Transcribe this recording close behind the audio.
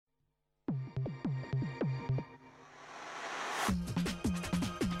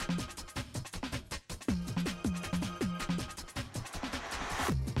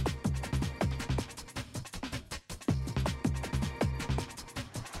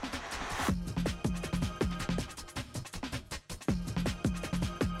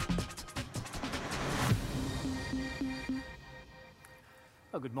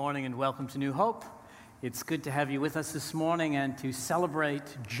Well, good morning and welcome to New Hope. It's good to have you with us this morning and to celebrate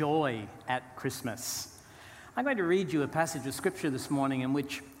joy at Christmas. I'm going to read you a passage of Scripture this morning in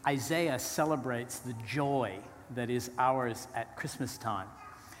which Isaiah celebrates the joy that is ours at Christmas time.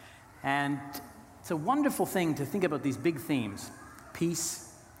 And it's a wonderful thing to think about these big themes: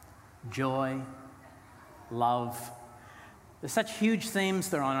 peace, joy, love. They're such huge themes.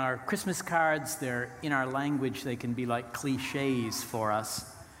 They're on our Christmas cards. They're in our language. They can be like cliches for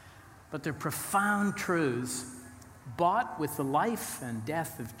us. But they're profound truths bought with the life and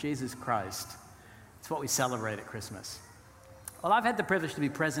death of Jesus Christ. It's what we celebrate at Christmas. Well, I've had the privilege to be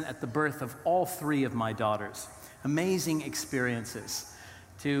present at the birth of all three of my daughters. Amazing experiences.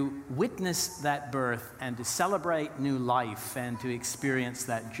 To witness that birth and to celebrate new life and to experience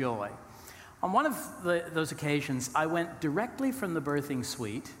that joy. On one of those occasions, I went directly from the birthing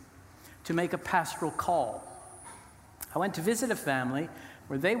suite to make a pastoral call. I went to visit a family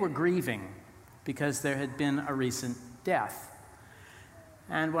where they were grieving because there had been a recent death.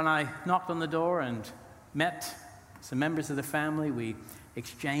 And when I knocked on the door and met some members of the family, we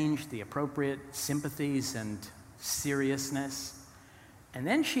exchanged the appropriate sympathies and seriousness. And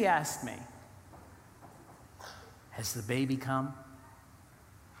then she asked me, "Has the baby come?"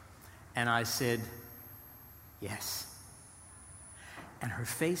 And I said, "Yes." And her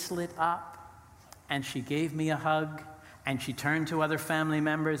face lit up, and she gave me a hug, and she turned to other family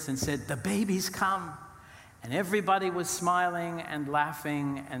members and said, "The baby's come." And everybody was smiling and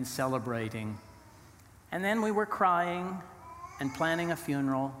laughing and celebrating. And then we were crying and planning a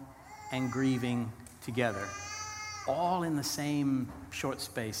funeral and grieving together, all in the same short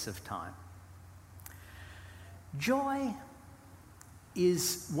space of time. Joy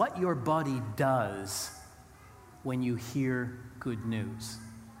is what your body does when you hear good news.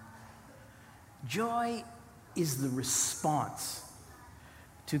 Joy is the response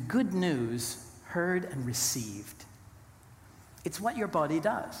to good news heard and received. It's what your body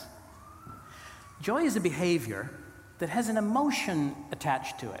does. Joy is a behavior that has an emotion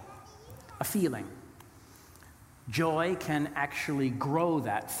attached to it, a feeling. Joy can actually grow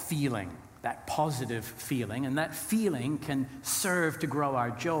that feeling, that positive feeling, and that feeling can serve to grow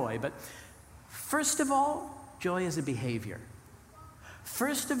our joy. But first of all, joy is a behavior.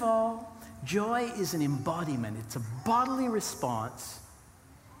 First of all, joy is an embodiment. It's a bodily response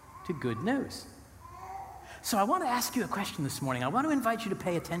to good news. So I want to ask you a question this morning. I want to invite you to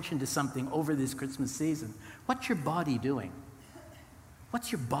pay attention to something over this Christmas season. What's your body doing?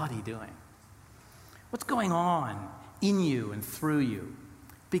 What's your body doing? What's going on in you and through you?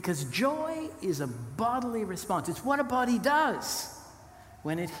 Because joy is a bodily response. It's what a body does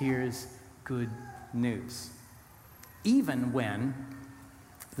when it hears good news. Even when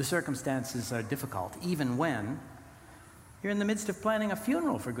the circumstances are difficult, even when you're in the midst of planning a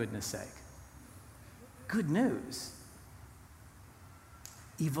funeral, for goodness sake. Good news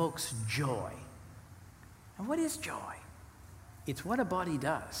evokes joy. And what is joy? It's what a body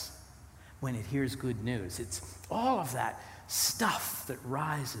does when it hears good news. It's all of that stuff that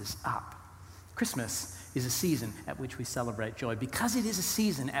rises up. Christmas is a season at which we celebrate joy because it is a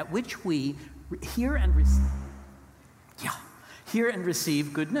season at which we hear and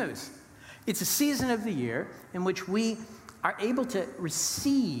receive good news. It's a season of the year in which we are able to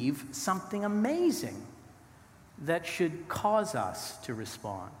receive something amazing that should cause us to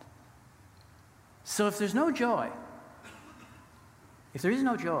respond. So if there's no joy, if there is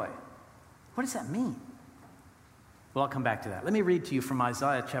no joy, what does that mean? Well, I'll come back to that. Let me read to you from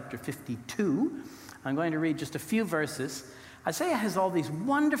Isaiah chapter 52. I'm going to read just a few verses. Isaiah has all these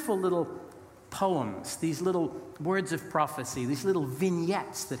wonderful little poems, these little words of prophecy, these little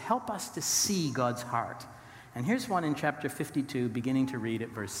vignettes that help us to see God's heart. And here's one in chapter 52, beginning to read at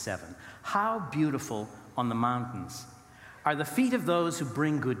verse 7. "How beautiful on the mountains are the feet of those who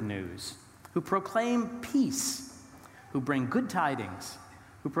bring good news, who proclaim peace, who bring good tidings,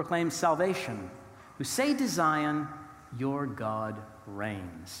 who proclaim salvation, who say to Zion, 'Your God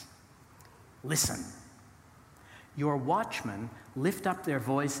reigns.' Listen, your watchmen lift up their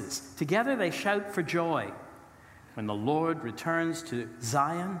voices. Together they shout for joy. When the Lord returns to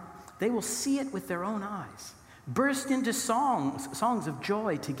Zion, they will see it with their own eyes. Burst into songs of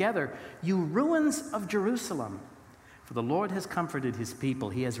joy together, you ruins of Jerusalem. For the Lord has comforted his people.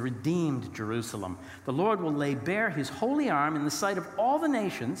 He has redeemed Jerusalem. The Lord will lay bare his holy arm in the sight of all the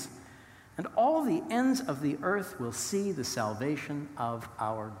nations, and all the ends of the earth will see the salvation of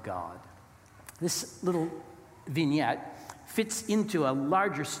our God. This little vignette fits into a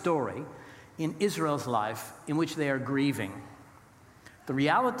larger story in Israel's life in which they are grieving. The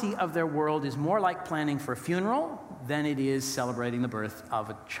reality of their world is more like planning for a funeral than it is celebrating the birth of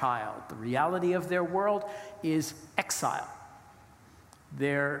a child. The reality of their world is exile.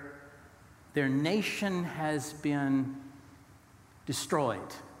 Their nation has been destroyed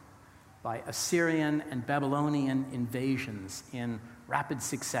by Assyrian and Babylonian invasions in rapid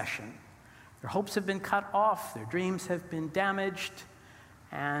succession. Their hopes have been cut off, their dreams have been damaged,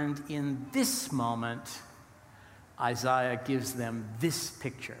 and in this moment, Isaiah gives them this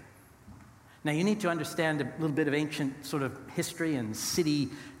picture. Now, you need to understand a little bit of ancient sort of history and city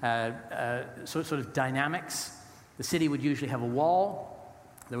sort of dynamics. The city would usually have a wall.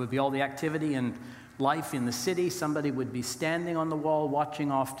 There would be all the activity and life in the city. Somebody would be standing on the wall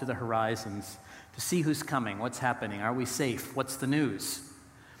watching off to the horizons to see who's coming, what's happening, are we safe, what's the news?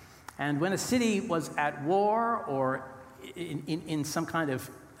 And when a city was at war or in some kind of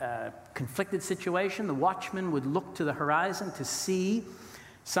conflicted situation, the watchman would look to the horizon to see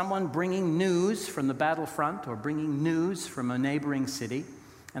someone bringing news from the battlefront or bringing news from a neighboring city,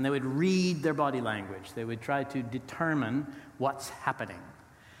 and they would read their body language. They would try to determine what's happening.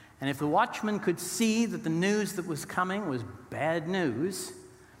 And if the watchman could see that the news that was coming was bad news,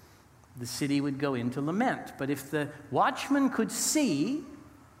 the city would go into lament. But if the watchman could see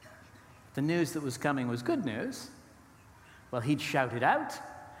the news that was coming was good news, well, he'd shout it out,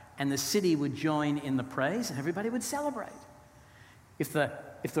 and the city would join in the praise, and everybody would celebrate. If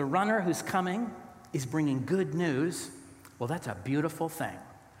the runner who's coming is bringing good news, well, that's a beautiful thing.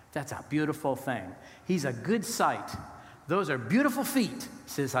 That's a beautiful thing. He's a good sight. Those are beautiful feet,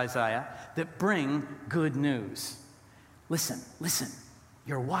 says Isaiah, that bring good news. Listen, listen.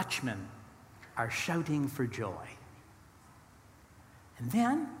 Your watchmen are shouting for joy. And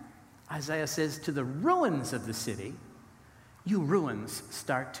then Isaiah says to the ruins of the city, you ruins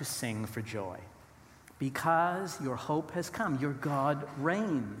start to sing for joy because your hope has come. Your God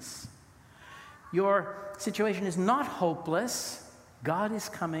reigns. Your situation is not hopeless. God is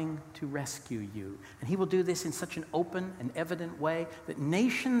coming to rescue you. And he will do this in such an open and evident way that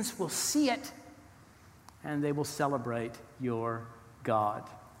nations will see it and they will celebrate your God.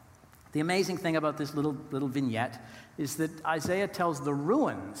 The amazing thing about this little vignette is that Isaiah tells the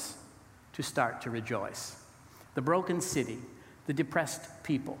ruins to start to rejoice. The broken city, the depressed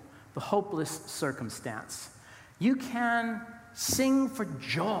people, the hopeless circumstance. You can sing for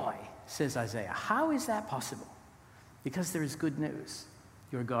joy, says Isaiah. How is that possible? Because there is good news.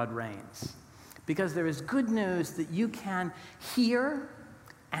 Your God reigns. Because there is good news that you can hear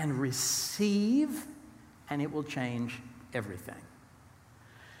and receive, and it will change everything.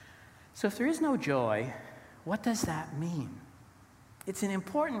 So if there is no joy, what does that mean? It's an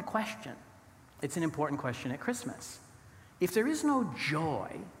important question. It's an important question at Christmas. If there is no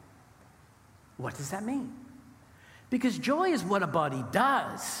joy, what does that mean? Because joy is what a body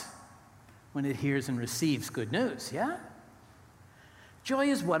does when it hears and receives good news, yeah? Joy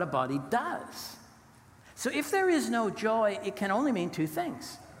is what a body does. So if there is no joy, it can only mean two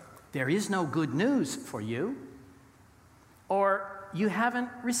things. There is no good news for you, or you haven't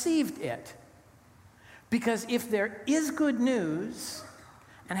received it. Because if there is good news,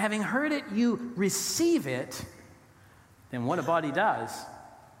 and having heard it, you receive it, then what a body does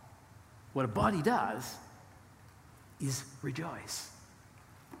is rejoice.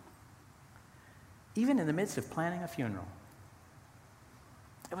 Even in the midst of planning a funeral.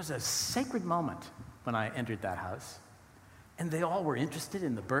 It was a sacred moment when I entered that house, and they all were interested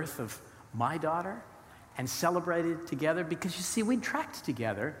in the birth of my daughter and celebrated together because, you see, we tracked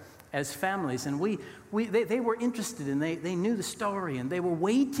together as families, and they were interested, and they knew the story, and they were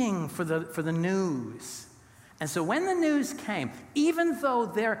waiting for the news. And so when the news came, even though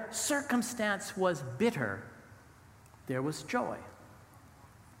their circumstance was bitter, there was joy.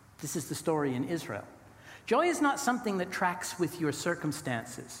 This is the story in Israel. Joy is not something that tracks with your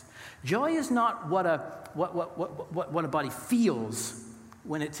circumstances. Joy is not what a body feels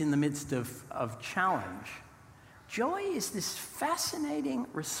when it's in the midst of challenge. Joy is this fascinating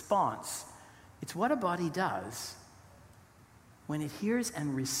response. It's what a body does when it hears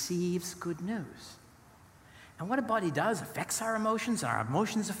and receives good news. And what a body does affects our emotions, and our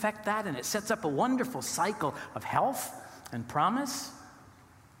emotions affect that, and it sets up a wonderful cycle of health and promise.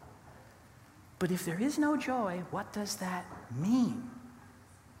 But if there is no joy, what does that mean?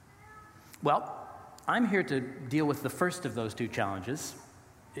 Well, I'm here to deal with the first of those two challenges.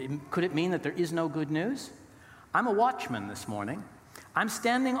 Could it mean that there is no good news? I'm a watchman this morning. I'm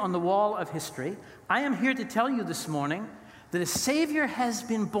standing on the wall of history. I am here to tell you this morning that a Savior has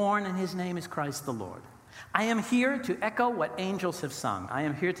been born and his name is Christ the Lord. I am here to echo what angels have sung. I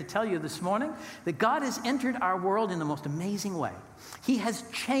am here to tell you this morning that God has entered our world in the most amazing way. He has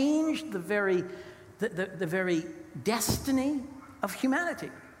changed the very destiny of humanity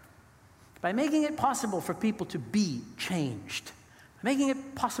by making it possible for people to be changed, making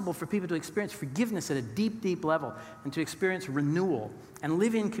it possible for people to experience forgiveness at a deep, deep level and to experience renewal and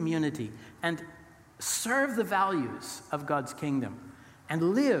live in community and serve the values of God's kingdom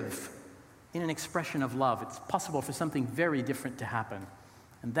and live in an expression of love. It's possible for something very different to happen.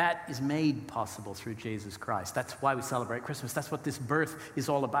 And that is made possible through Jesus Christ. That's why we celebrate Christmas. That's what this birth is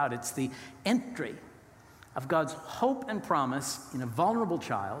all about. It's the entry of God's hope and promise in a vulnerable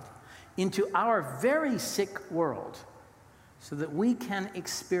child into our very sick world so that we can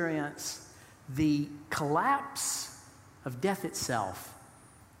experience the collapse of death itself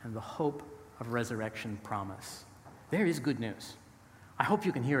and the hope of resurrection promise. There is good news. I hope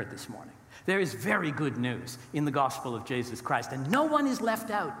you can hear it this morning. There is very good news in the gospel of Jesus Christ, and no one is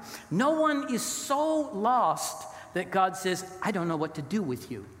left out. No one is so lost that God says, I don't know what to do with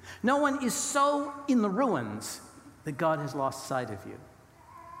you. No one is so in the ruins that God has lost sight of you.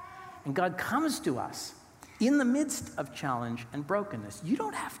 And God comes to us in the midst of challenge and brokenness. You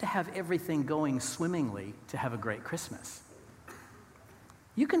don't have to have everything going swimmingly to have a great Christmas.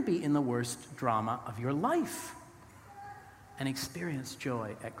 You can be in the worst drama of your life and experience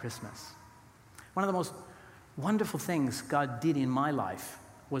joy at Christmas. One of the most wonderful things God did in my life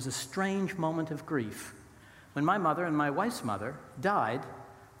was a strange moment of grief when my mother and my wife's mother died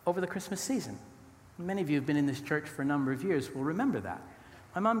over the Christmas season. Many of you who have been in this church for a number of years will remember that.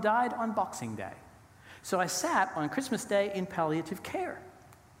 My mom died on Boxing Day. So I sat on Christmas Day in palliative care.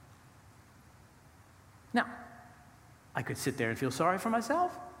 Now, I could sit there and feel sorry for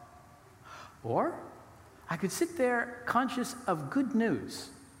myself, or I could sit there conscious of good news.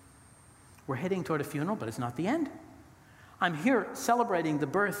 We're heading toward a funeral, but it's not the end. I'm here celebrating the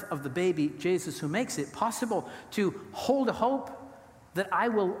birth of the baby Jesus, who makes it possible to hold a hope that I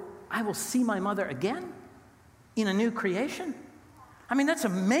will see my mother again in a new creation. I mean, that's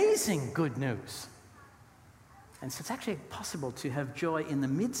amazing good news. And so it's actually possible to have joy in the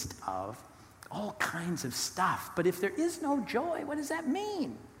midst of all kinds of stuff. But if there is no joy, what does that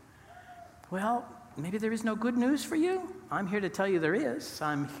mean? Well, maybe there is no good news for you. I'm here to tell you there is.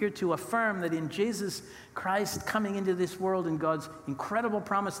 I'm here to affirm that in Jesus Christ coming into this world and God's incredible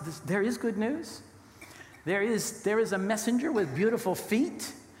promise, there is good news. There is a messenger with beautiful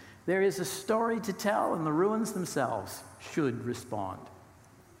feet. There is a story to tell, and the ruins themselves should respond.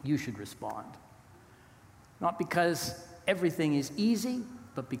 You should respond. Not because everything is easy,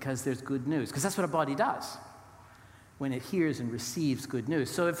 but because there's good news. Because that's what a body does when it hears and receives good news.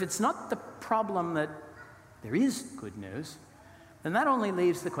 So if it's not the problem that there is good news, then that only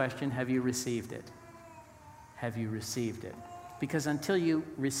leaves the question, have you received it? Have you received it? Because until you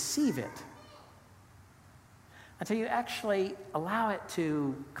receive it, until you actually allow it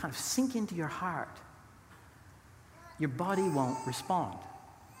to kind of sink into your heart, your body won't respond.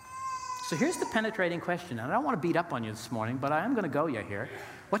 So here's the penetrating question, and I don't want to beat up on you this morning, but I am going to go you here.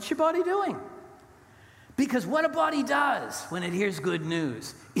 What's your body doing? Because what a body does when it hears good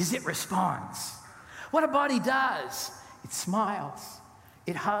news is it responds. What a body does, it smiles,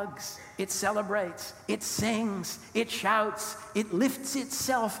 it hugs, it celebrates, it sings, it shouts, it lifts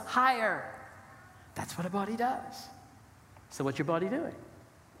itself higher. That's what a body does. So what's your body doing?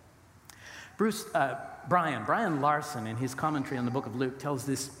 Brian Larson, in his commentary on the book of Luke, tells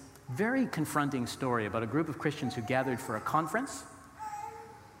this very confronting story about a group of Christians who gathered for a conference.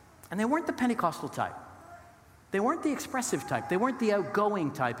 And they weren't the Pentecostal type. They weren't the expressive type. They weren't the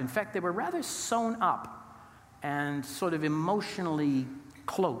outgoing type. In fact, they were rather sewn up and sort of emotionally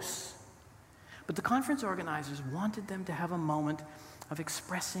close. But the conference organizers wanted them to have a moment of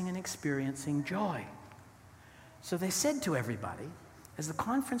expressing and experiencing joy. So they said to everybody, as the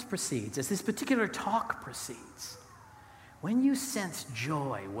conference proceeds, as this particular talk proceeds, when you sense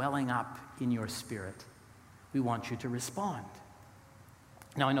joy welling up in your spirit, we want you to respond.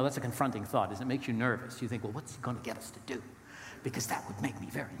 Now, I know that's a confronting thought, as it makes you nervous. You think, well, what's he going to get us to do? Because that would make me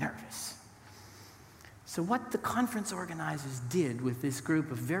very nervous. So what the conference organizers did with this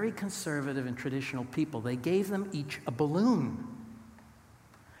group of very conservative and traditional people, they gave them each a balloon.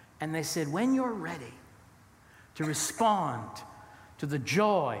 And they said, when you're ready to respond to the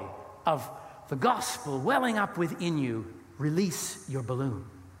joy of the gospel welling up within you, release your balloon.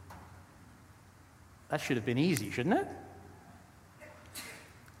 That should have been easy, shouldn't it?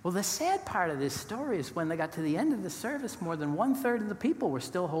 Well, the sad part of this story is when they got to the end of the service, more than 1/3 of the people were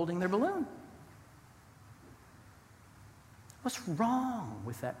still holding their balloon. What's wrong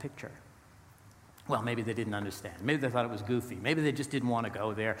with that picture? Well, maybe they didn't understand. Maybe they thought it was goofy. Maybe they just didn't want to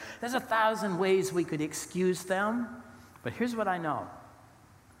go there. There's 1,000 ways we could excuse them. But here's what I know.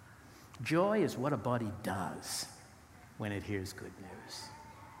 Joy is what a body does when it hears good news.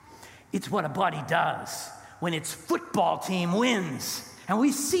 It's what a body does when its football team wins. And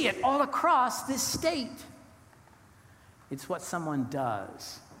we see it all across this state. It's what someone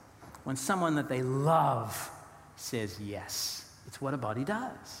does when someone that they love says yes. It's what a body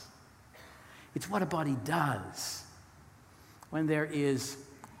does. It's what a body does when there is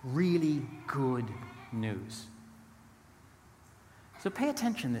really good news. So pay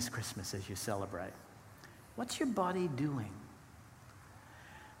attention this Christmas as you celebrate. What's your body doing?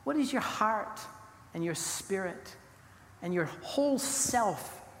 What is your heart and your spirit and your whole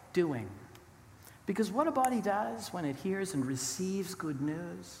self doing? Because what a body does when it hears and receives good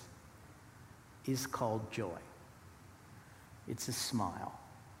news is called joy. It's a smile.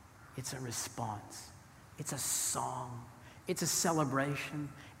 It's a response. It's a song. It's a celebration.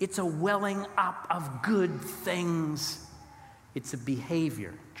 It's a welling up of good things. It's a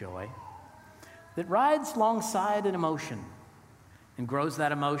behavior, joy, that rides alongside an emotion and grows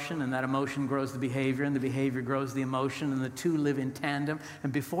that emotion, and that emotion grows the behavior, and the behavior grows the emotion, and the two live in tandem.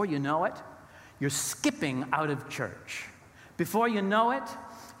 And before you know it, you're skipping out of church. Before you know it,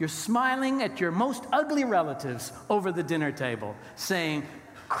 you're smiling at your most ugly relatives over the dinner table, saying,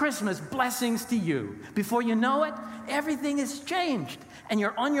 Christmas blessings to you. Before you know it, everything has changed, and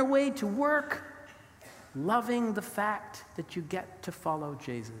you're on your way to work, loving the fact that you get to follow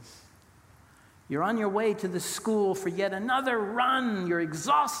Jesus. You're on your way to the school for yet another run. You're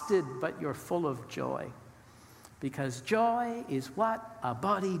exhausted, but you're full of joy. Because joy is what a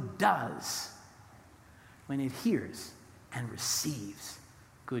body does when it hears and receives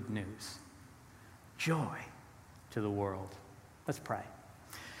good news. Joy to the world. Let's pray.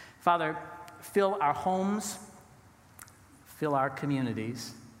 Father, fill our homes, fill our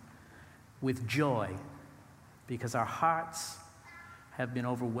communities with joy, because our hearts have been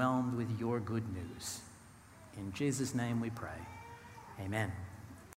overwhelmed with your good news. In Jesus' name we pray. Amen.